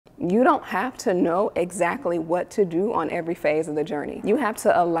You don't have to know exactly what to do on every phase of the journey. You have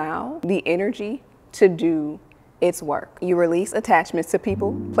to allow the energy to do its work. You release attachments to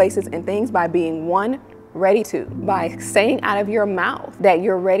people, places, and things by being ready to, by saying out of your mouth that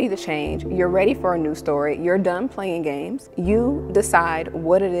you're ready to change, you're ready for a new story, you're done playing games. You decide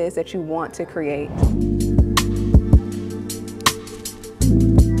what it is that you want to create.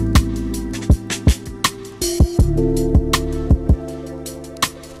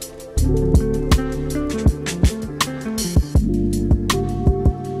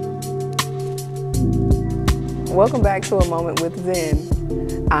 Welcome back to A Moment with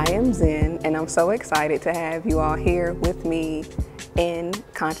Zen. I am Zen, and I'm so excited to have you all here with me in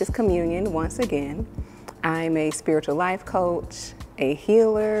conscious communion once again. I'm a spiritual life coach, a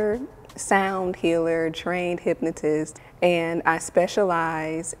healer, sound healer, trained hypnotist, and I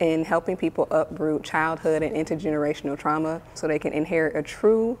specialize in helping people uproot childhood and intergenerational trauma so they can inherit a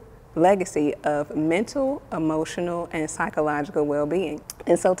true legacy of mental, emotional, and psychological well-being.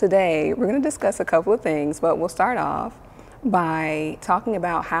 And so today we're going to discuss a couple of things, but we'll start off by talking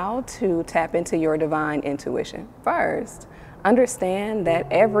about how to tap into your divine intuition. First, understand that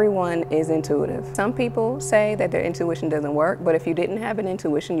everyone is intuitive. Some people say that their intuition doesn't work, but if you didn't have an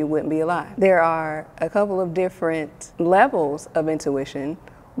intuition, you wouldn't be alive. There are a couple of different levels of intuition,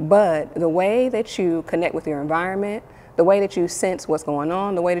 but the way that you connect with your environment, the way that you sense what's going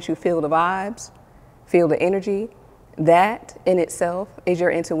on, the way that you feel the vibes, feel the energy, that in itself is your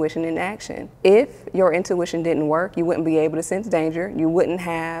intuition in action. If your intuition didn't work, you wouldn't be able to sense danger. You wouldn't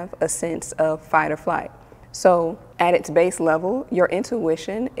have a sense of fight or flight. So at its base level, your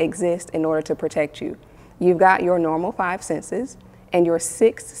intuition exists in order to protect you. You've got your normal 5 senses, and your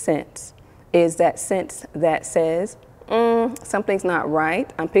 6th sense is that sense that says, something's not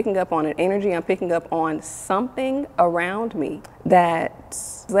right. I'm picking up on an energy. I'm picking up on something around me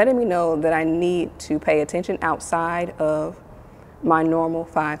that's letting me know that I need to pay attention outside of my normal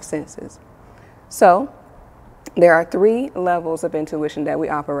 5 senses. So there are 3 levels of intuition that we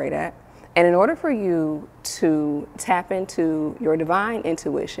operate at. And in order for you to tap into your divine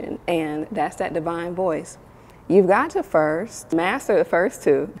intuition, and that's that divine voice, you've got to first master the first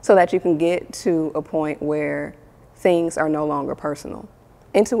 2 so that you can get to a point where things are no longer personal.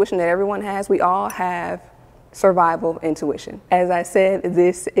 Intuition that everyone has, we all have survival intuition. As I said,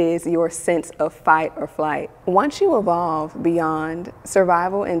 this is your sense of fight or flight. Once you evolve beyond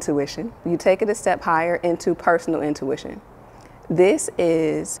survival intuition, you take it a step higher into personal intuition. This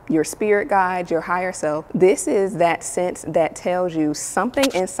is your spirit guide, your higher self. This is that sense that tells you something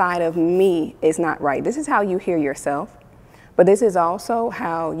inside of me is not right. This is how you hear yourself. But this is also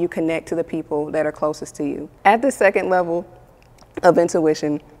how you connect to the people that are closest to you. At the 2nd level of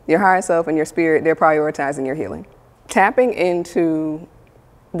intuition, your higher self and your spirit, they're prioritizing your healing. Tapping into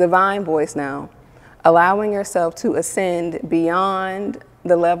divine voice now, allowing yourself to ascend beyond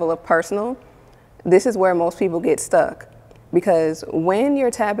the level of personal, this is where most people get stuck. Because when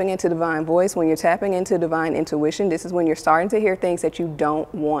you're tapping into divine voice, when you're tapping into divine intuition, this is when you're starting to hear things that you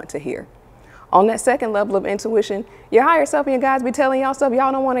don't want to hear. On that 2nd level of intuition, your higher self and your guides be telling y'all stuff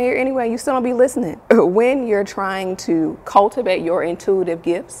y'all don't want to hear anyway. You still don't be listening. When you're trying to cultivate your intuitive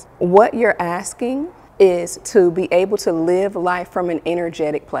gifts, what you're asking is to be able to live life from an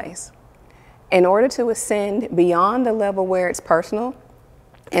energetic place. In order to ascend beyond the level where it's personal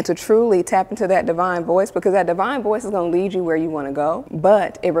and to truly tap into that divine voice, because that divine voice is going to lead you where you want to go,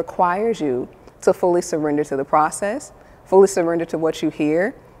 but it requires you to fully surrender to the process, fully surrender to what you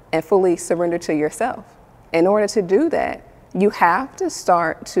hear, and fully surrender to yourself. In order to do that, you have to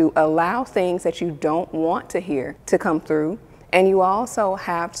start to allow things that you don't want to hear to come through. And you also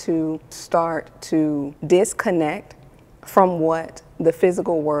have to start to disconnect from what the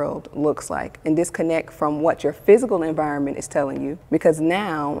physical world looks like and disconnect from what your physical environment is telling you. Because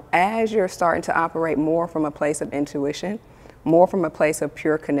now, as you're starting to operate more from a place of intuition, more from a place of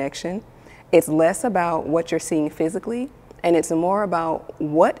pure connection, it's less about what you're seeing physically, and it's more about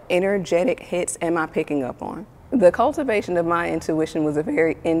what energetic hits am I picking up on. The cultivation of my intuition was a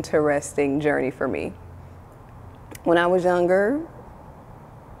very interesting journey for me. When I was younger,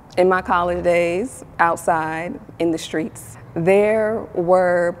 in my college days, outside in the streets, there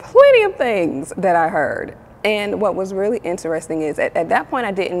were plenty of things that I heard. And what was really interesting is at that point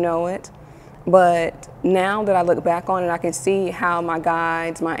I didn't know it, but now that I look back on it, I can see how my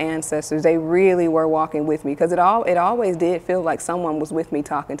guides, my ancestors, they really were walking with me, because it always did feel like someone was with me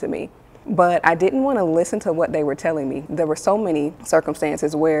talking to me. But I didn't want to listen to what they were telling me. There were so many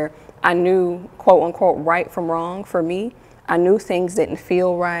circumstances where I knew, quote unquote, right from wrong for me. I knew things didn't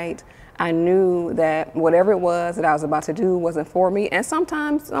feel right. I knew that whatever it was that I was about to do wasn't for me. And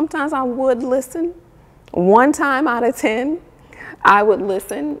sometimes I would listen. One time out of 10, I would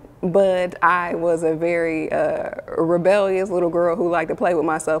listen, but I was a very rebellious little girl who liked to play with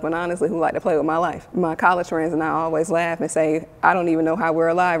myself, and honestly, who liked to play with my life. My college friends and I always laugh and say, I don't even know how we're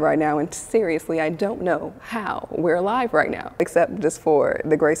alive right now. And seriously, I don't know how we're alive right now, except just for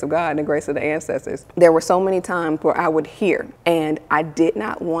the grace of God and the grace of the ancestors. There were so many times where I would hear, and I did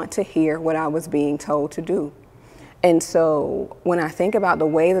not want to hear what I was being told to do. And so when I think about the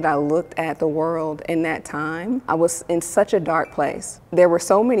way that I looked at the world in that time, I was in such a dark place. There were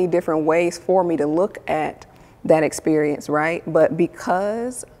so many different ways for me to look at that experience, right? But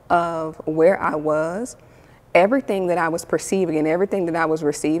because of where I was, everything that I was perceiving and everything that I was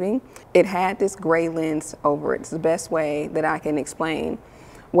receiving, it had this gray lens over it. It's the best way that I can explain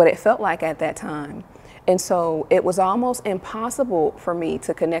what it felt like at that time. And so it was almost impossible for me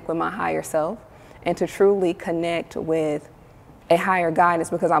to connect with my higher self and to truly connect with a higher guidance,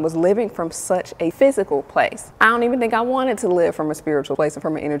 because I was living from such a physical place. I don't even think I wanted to live from a spiritual place and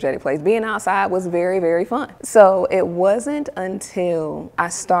from an energetic place. Being outside was very, very fun. So it wasn't until I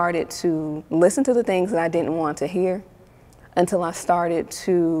started to listen to the things that I didn't want to hear, until I started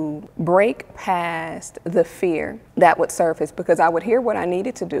to break past the fear that would surface, because I would hear what I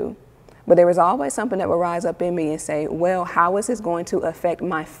needed to do, but there was always something that would rise up in me and say, well, how is this going to affect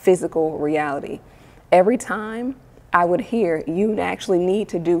my physical reality? Every time I would hear, you actually need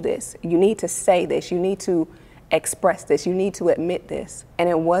to do this. You need to say this. You need to express this. You need to admit this. And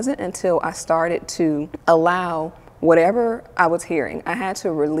it wasn't until I started to allow whatever I was hearing, I had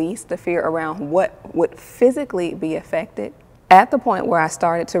to release the fear around what would physically be affected. At the point where I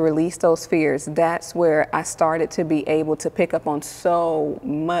started to release those fears, that's where I started to be able to pick up on so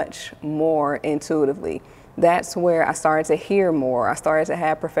much more intuitively. That's where I started to hear more. I started to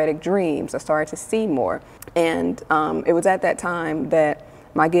have prophetic dreams. I started to see more. And it was at that time that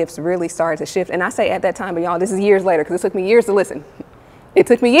my gifts really started to shift. And I say at that time, but y'all, this is years later, because it took me years to listen. It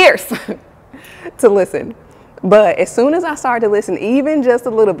took me years to listen. But as soon as I started to listen, even just a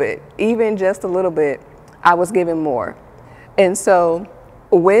little bit, I was given more. And so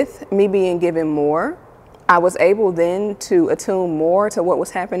with me being given more, I was able then to attune more to what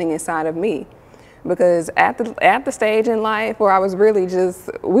was happening inside of me. Because at the stage in life where I was really just,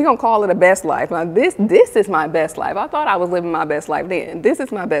 we're going to call it a best life. Now this is my best life. I thought I was living my best life then. This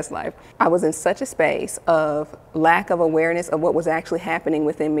is my best life. I was in such a space of lack of awareness of what was actually happening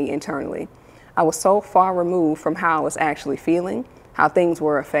within me internally. I was so far removed from how I was actually feeling, how things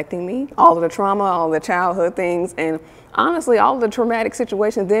were affecting me, all of the trauma, all the childhood things, and honestly, all of the traumatic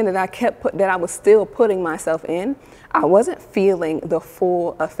situations then that I was still putting myself in, I wasn't feeling the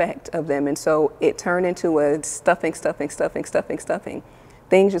full effect of them. And so it turned into a stuffing.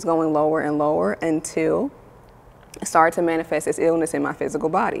 Things just going lower and lower until it started to manifest as illness in my physical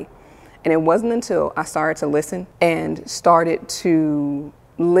body. And it wasn't until I started to listen and started to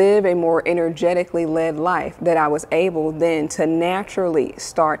live a more energetically led life that I was able then to naturally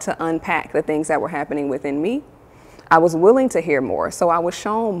start to unpack the things that were happening within me. I was willing to hear more, so I was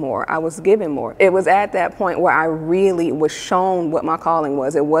shown more, I was given more. It was at that point where I really was shown what my calling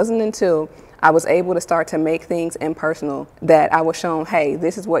was. It wasn't until I was able to start to make things impersonal that I was shown, hey,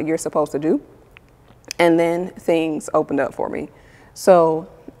 this is what you're supposed to do. And then things opened up for me. So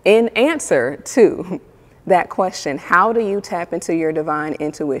in answer to that question, how do you tap into your divine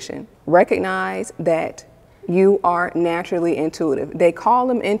intuition? Recognize that you are naturally intuitive. They call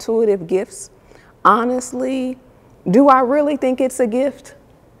them intuitive gifts. Honestly, do I really think it's a gift?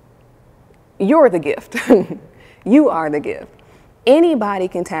 You're the gift. You are the gift. Anybody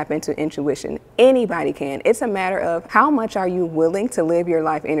can tap into intuition. Anybody can. It's a matter of how much are you willing to live your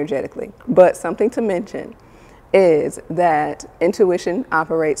life energetically. But something to mention is that intuition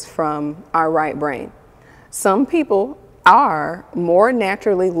operates from our right brain. Some people are more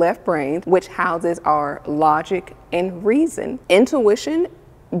naturally left-brained, which houses our logic and reason. Intuition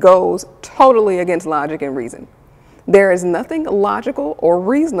goes totally against logic and reason. There is nothing logical or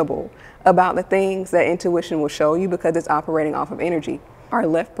reasonable about the things that intuition will show you because it's operating off of energy. Our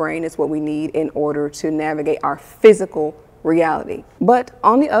left brain is what we need in order to navigate our physical reality. But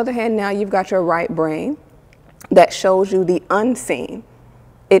on the other hand, now you've got your right brain that shows you the unseen.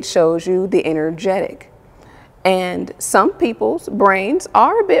 It shows you the energetic. And some people's brains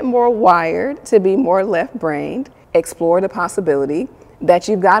are a bit more wired to be more left-brained. Explore the possibility that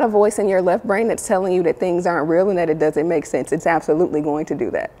you've got a voice in your left brain that's telling you that things aren't real and that it doesn't make sense. It's absolutely going to do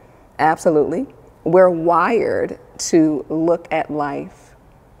that. Absolutely. We're wired to look at life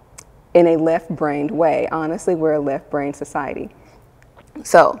in a left-brained way. Honestly, we're a left-brained society.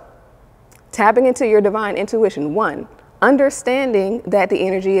 So Tapping into your divine intuition. 1, understanding that the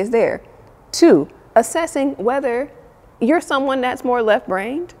energy is there. 2, assessing whether you're someone that's more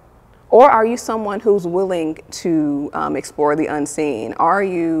left-brained, or are you someone who's willing to explore the unseen? Are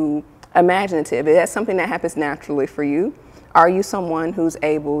you imaginative? Is that something that happens naturally for you? Are you someone who's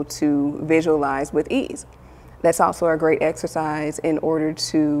able to visualize with ease? That's also a great exercise in order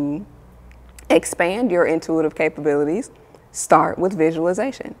to expand your intuitive capabilities. Start with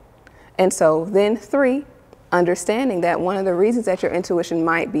visualization. And so then 3, understanding that one of the reasons that your intuition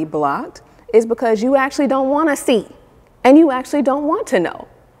might be blocked is because you actually don't want to see and you actually don't want to know.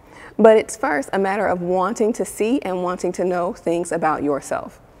 But it's first a matter of wanting to see and wanting to know things about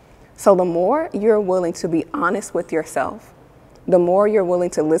yourself. So the more you're willing to be honest with yourself, the more you're willing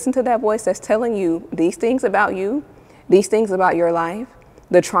to listen to that voice that's telling you these things about you, these things about your life,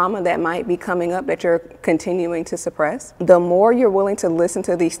 the trauma that might be coming up that you're continuing to suppress, the more you're willing to listen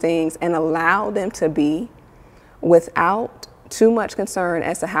to these things and allow them to be without too much concern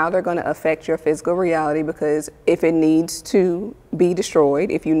as to how they're going to affect your physical reality. Because if it needs to be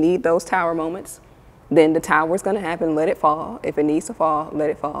destroyed, if you need those tower moments, then the tower is going to happen. Let it fall. If it needs to fall, let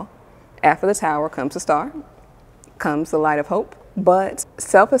it fall. After the tower comes the star, comes the light of hope. But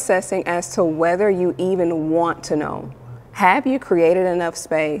self-assessing as to whether you even want to know. Have you created enough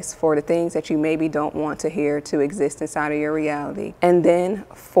space for the things that you maybe don't want to hear to exist inside of your reality? And then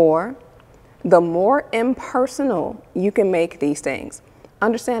 4, the more impersonal you can make these things.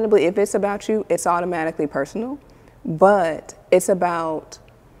 Understandably, if it's about you, it's automatically personal, but it's about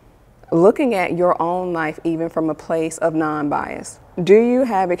looking at your own life even from a place of non-bias. Do you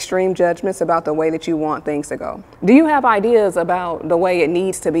have extreme judgments about the way that you want things to go? Do you have ideas about the way it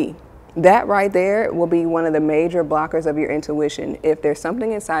needs to be? That right there will be one of the major blockers of your intuition. If there's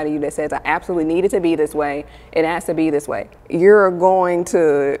something inside of you that says, I absolutely need it to be this way, it has to be this way, you're going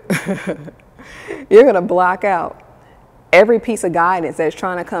to you're going to block out every piece of guidance that's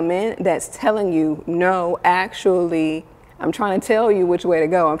trying to come in that's telling you, no, actually, I'm trying to tell you which way to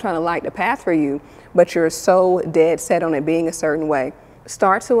go. I'm trying to light the path for you, but you're so dead set on it being a certain way.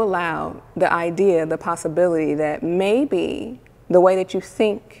 Start to allow the idea, the possibility that maybe the way that you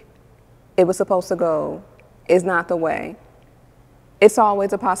think it was supposed to go is not the way. It's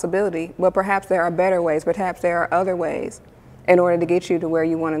always a possibility, but perhaps there are better ways, perhaps there are other ways in order to get you to where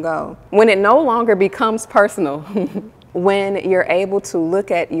you want to go. When it no longer becomes personal, when you're able to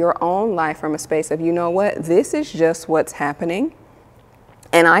look at your own life from a space of, you know what, this is just what's happening.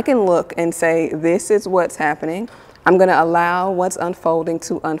 And I can look and say, this is what's happening. I'm going to allow what's unfolding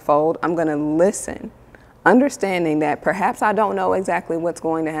to unfold. I'm going to listen, understanding that perhaps I don't know exactly what's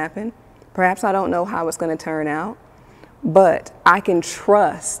going to happen. Perhaps I don't know how it's going to turn out, but I can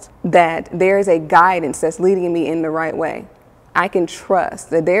trust that there's a guidance that's leading me in the right way. I can trust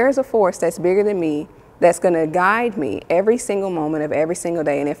that there is a force that's bigger than me that's going to guide me every single moment of every single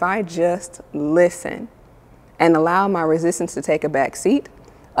day. And if I just listen and allow my resistance to take a back seat,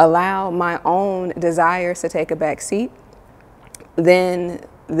 allow my own desires to take a back seat, then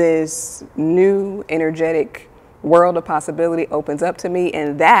this new energetic world of possibility opens up to me.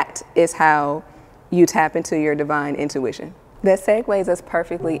 And that is how you tap into your divine intuition. That segues us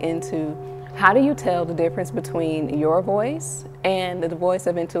perfectly into how do you tell the difference between your voice and the voice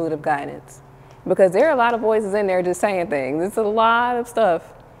of intuitive guidance? Because there are a lot of voices in there just saying things. It's a lot of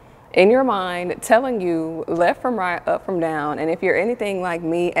stuff in your mind telling you left from right, up from down. And if you're anything like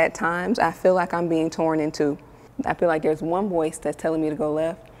me, at times I feel like I'm being torn in two. I feel like there's one voice that's telling me to go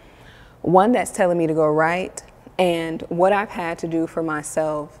left, one that's telling me to go right. And what I've had to do for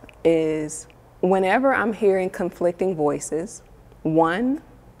myself is whenever I'm hearing conflicting voices, one,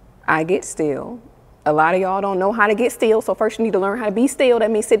 I get still. A lot of y'all don't know how to get still, so first you need to learn how to be still. That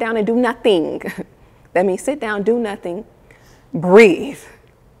means sit down and do nothing. That means sit down, do nothing, breathe.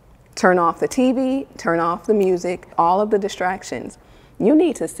 Turn off the TV, turn off the music, all of the distractions. You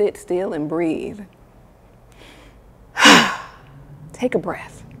need to sit still and breathe. Take a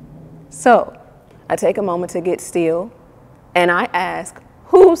breath. So I take a moment to get still and I ask,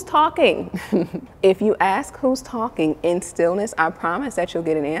 who's talking? If you ask who's talking in stillness, I promise that you'll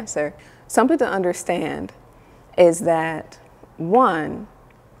get an answer. Something to understand is that, one,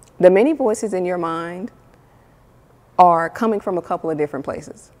 the many voices in your mind are coming from a couple of different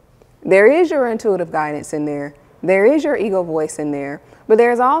places. There is your intuitive guidance in there. There is your ego voice in there. But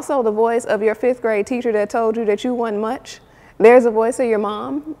there's also the voice of your 5th grade teacher that told you that you wasn't much. There's a voice of your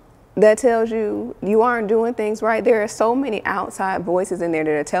mom that tells you you aren't doing things right. There are so many outside voices in there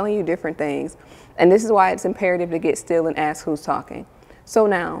that are telling you different things. And this is why it's imperative to get still and ask who's talking. So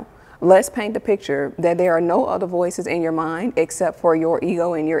now, let's paint the picture that there are no other voices in your mind except for your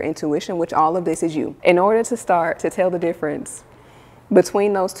ego and your intuition, which all of this is you. In order to start to tell the difference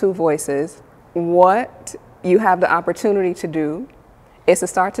between those two voices, what you have the opportunity to do is to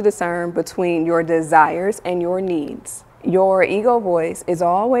start to discern between your desires and your needs. Your ego voice is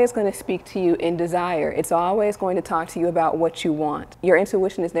always going to speak to you in desire. It's always going to talk to you about what you want. Your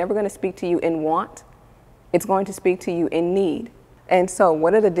intuition is never going to speak to you in want. It's going to speak to you in need. And so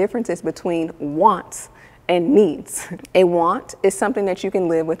what are the differences between wants and needs? A want is something that you can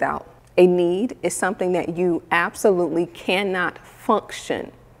live without. A need is something that you absolutely cannot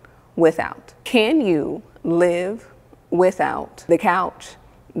function without. Can you live without the couch,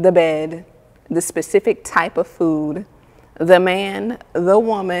 the bed, the specific type of food, the man, the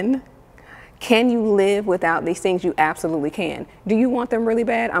woman? Can you live without these things? You absolutely can. Do you want them really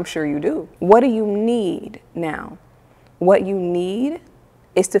bad? I'm sure you do. What do you need now? What you need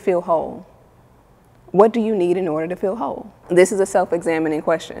is to feel whole. What do you need in order to feel whole? This is a self-examining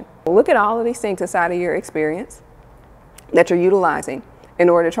question. Look at all of these things inside of your experience that you're utilizing in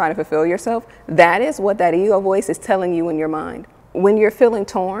order to try to fulfill yourself. That is what that ego voice is telling you in your mind. When you're feeling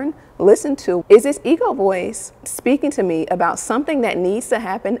torn, listen to, is this ego voice speaking to me about something that needs to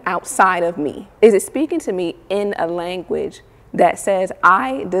happen outside of me? Is it speaking to me in a language that says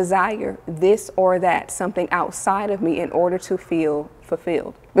I desire this or that, something outside of me, in order to feel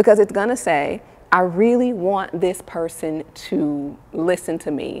fulfilled? Because it's gonna say, I really want this person to listen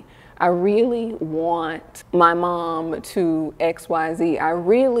to me. I really want my mom to XYZ. I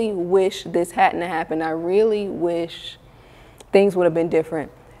really wish this hadn't happened. I really wish things would have been different.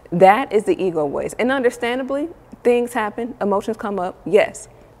 That is the ego voice. And understandably, things happen, emotions come up, yes.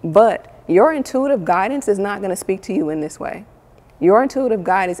 But your intuitive guidance is not going to speak to you in this way. Your intuitive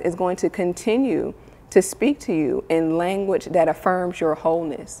guidance is going to continue to speak to you in language that affirms your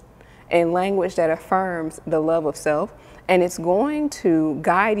wholeness, in language that affirms the love of self. And it's going to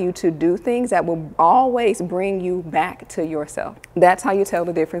guide you to do things that will always bring you back to yourself. That's how you tell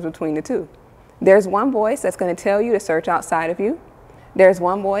the difference between the two. There's one voice that's going to tell you to search outside of you. There's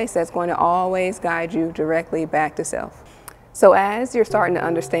one voice that's going to always guide you directly back to self. So as you're starting to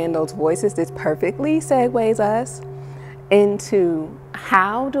understand those voices, this perfectly segues us into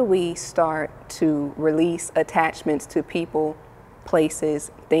how do we start to release attachments to people,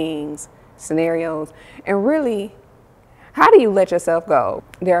 places, things, scenarios, and really, how do you let yourself go?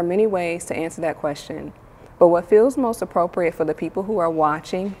 There are many ways to answer that question, but what feels most appropriate for the people who are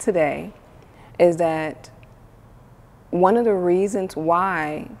watching today is that one of the reasons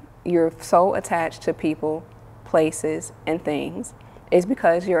why you're so attached to people, places, and things is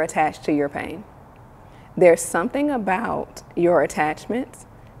because you're attached to your pain. There's something about your attachments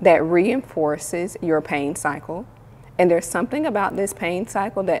that reinforces your pain cycle, and there's something about this pain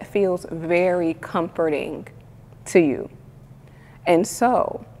cycle that feels very comforting to you. And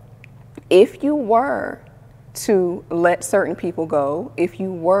so, if you were to let certain people go, if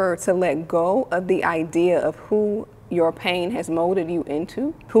you were to let go of the idea of who your pain has molded you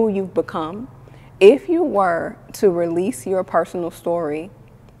into, who you've become, if you were to release your personal story,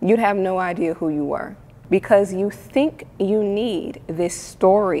 you'd have no idea who you were, because you think you need this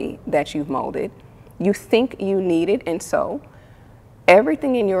story that you've molded. You think you need it, and so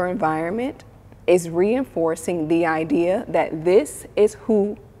everything in your environment is reinforcing the idea that this is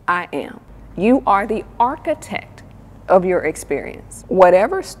who I am. You are the architect of your experience.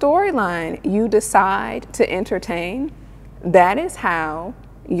 Whatever storyline you decide to entertain, that is how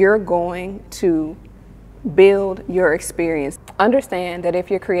you're going to build your experience. Understand that if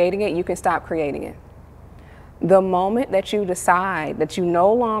you're creating it, you can stop creating it. The moment that you decide that you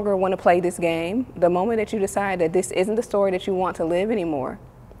no longer want to play this game, the moment that you decide that this isn't the story that you want to live anymore,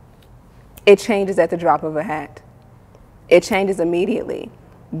 it changes at the drop of a hat. It changes immediately.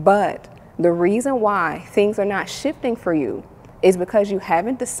 But the reason why things are not shifting for you is because you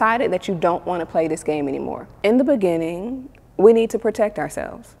haven't decided that you don't want to play this game anymore. In the beginning, we need to protect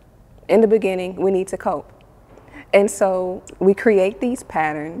ourselves. In the beginning, we need to cope. And so we create these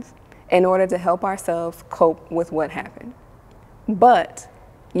patterns in order to help ourselves cope with what happened. But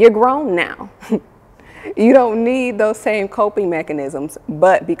you're grown now. You don't need those same coping mechanisms,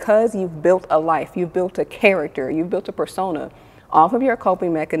 but because you've built a life, you've built a character, you've built a persona off of your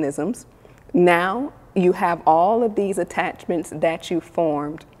coping mechanisms, now you have all of these attachments that you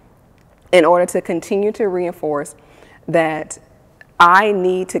formed in order to continue to reinforce that I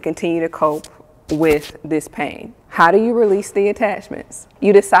need to continue to cope with this pain. How do you release the attachments?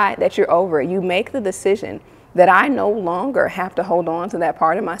 You decide that you're over it. You make the decision that I no longer have to hold on to that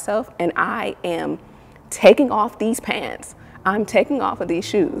part of myself, and I am taking off these pants. I'm taking off of these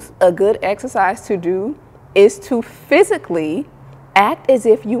shoes. A good exercise to do is to physically act as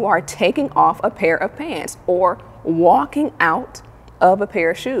if you are taking off a pair of pants or walking out of a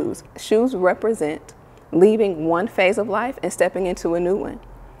pair of shoes. Shoes represent leaving one phase of life and stepping into a new one.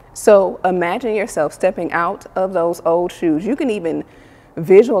 So imagine yourself stepping out of those old shoes. You can even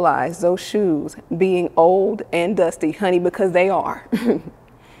visualize those shoes being old and dusty, honey, because they are.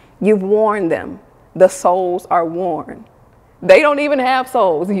 You've worn them. The soles are worn. They don't even have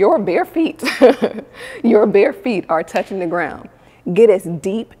soles. Your bare feet, your bare feet are touching the ground. Get as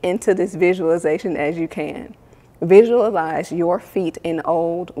deep into this visualization as you can. Visualize your feet in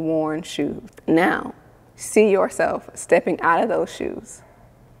old, worn shoes. Now, see yourself stepping out of those shoes,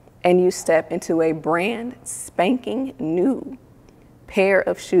 and you step into a brand spanking new pair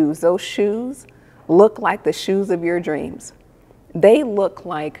of shoes. Those shoes look like the shoes of your dreams. They look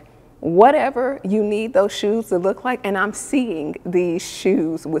like whatever you need those shoes to look like, and I'm seeing these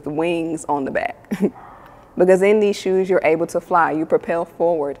shoes with wings on the back. Because in these shoes, you're able to fly. You propel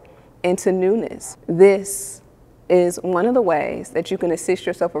forward into newness. This is one of the ways that you can assist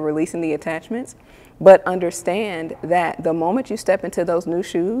yourself with releasing the attachments, but understand that the moment you step into those new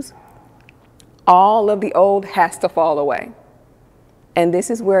shoes, all of the old has to fall away. And this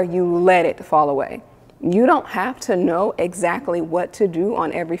is where you let it fall away. You don't have to know exactly what to do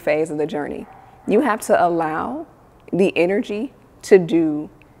on every phase of the journey. You have to allow the energy to do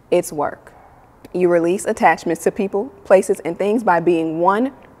its work. You release attachments to people, places, and things by being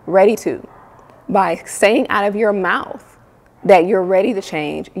one, ready to, by saying out of your mouth that you're ready to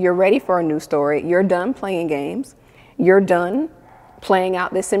change, you're ready for a new story, you're done playing games, you're done playing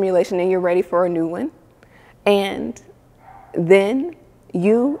out this simulation and you're ready for a new one. And then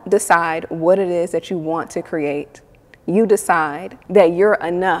you decide what it is that you want to create. You decide that you're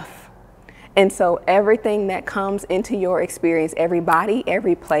enough. And so everything that comes into your experience, every body,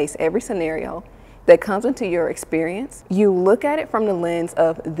 every place, every scenario that comes into your experience, you look at it from the lens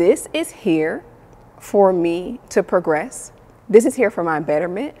of, this is here for me to progress. This is here for my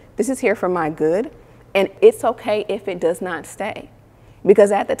betterment. This is here for my good. And it's okay if it does not stay.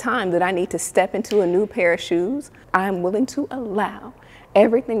 Because at the time that I need to step into a new pair of shoes, I'm willing to allow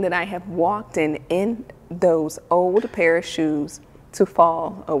everything that I have walked in those old pair of shoes to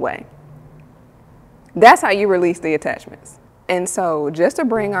fall away. That's how you release the attachments. And so just to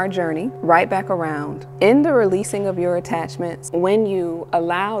bring our journey right back around, in the releasing of your attachments, when you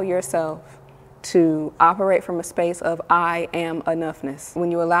allow yourself to operate from a space of I am enoughness, when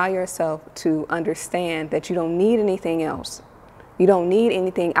you allow yourself to understand that you don't need anything else, you don't need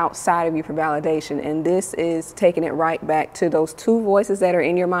anything outside of you for validation. And this is taking it right back to those two voices that are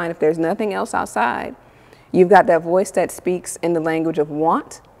in your mind. If there's nothing else outside, you've got that voice that speaks in the language of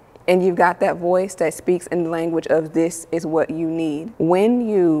want, and you've got that voice that speaks in the language of this is what you need. When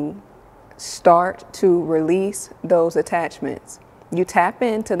you start to release those attachments, you tap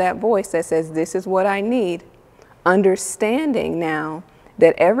into that voice that says, this is what I need, understanding now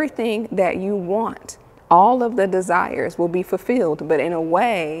that everything that you want, all of the desires will be fulfilled, but in a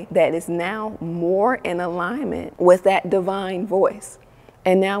way that is now more in alignment with that divine voice.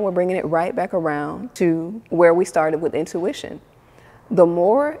 And now we're bringing it right back around to where we started with intuition. The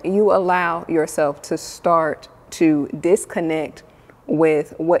more you allow yourself to start to disconnect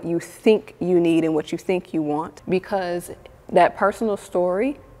with what you think you need and what you think you want, because that personal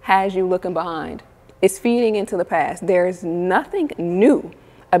story has you looking behind. It's feeding into the past. There's nothing new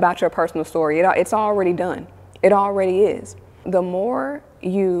about your personal story. It's already done. It already is. The more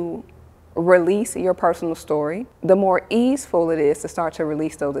you release your personal story, the more easeful it is to start to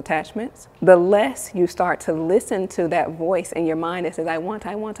release those attachments. The less you start to listen to that voice in your mind that says, I want,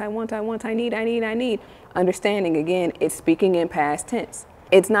 I want, I want, I want, I need, I need, I need. Understanding, again, it's speaking in past tense.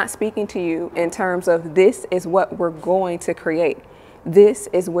 It's not speaking to you in terms of this is what we're going to create. This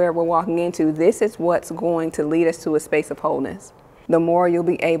is where we're walking into. This is what's going to lead us to a space of wholeness. The more you'll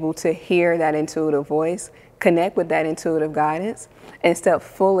be able to hear that intuitive voice, connect with that intuitive guidance, and step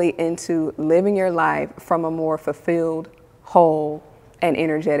fully into living your life from a more fulfilled, whole, and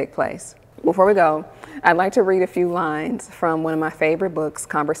energetic place. Before we go, I'd like to read a few lines from one of my favorite books,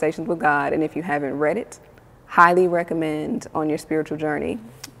 Conversations with God. And if you haven't read it, highly recommend on your spiritual journey.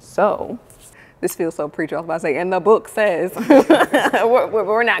 So, this feels so preachy. I was about to say, and the book says,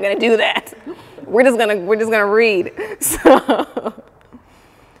 we're not going to do that. We're just gonna read. So,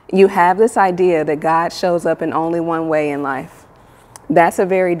 you have this idea that God shows up in only one way in life. That's a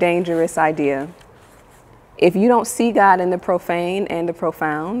very dangerous idea. If you don't see God in the profane and the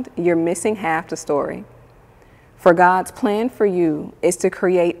profound, you're missing half the story. For God's plan for you is to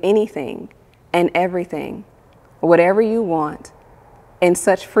create anything and everything whatever you want. In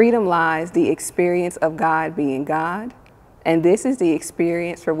such freedom lies the experience of God being God. And this is the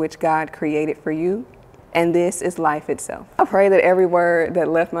experience for which God created for you. And this is life itself. I pray that every word that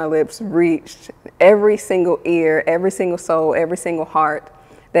left my lips reached every single ear, every single soul, every single heart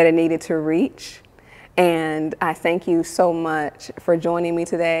that it needed to reach. And I thank you so much for joining me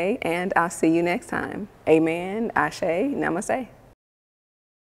today, and I'll see you next time. Amen. Ashe. Namaste.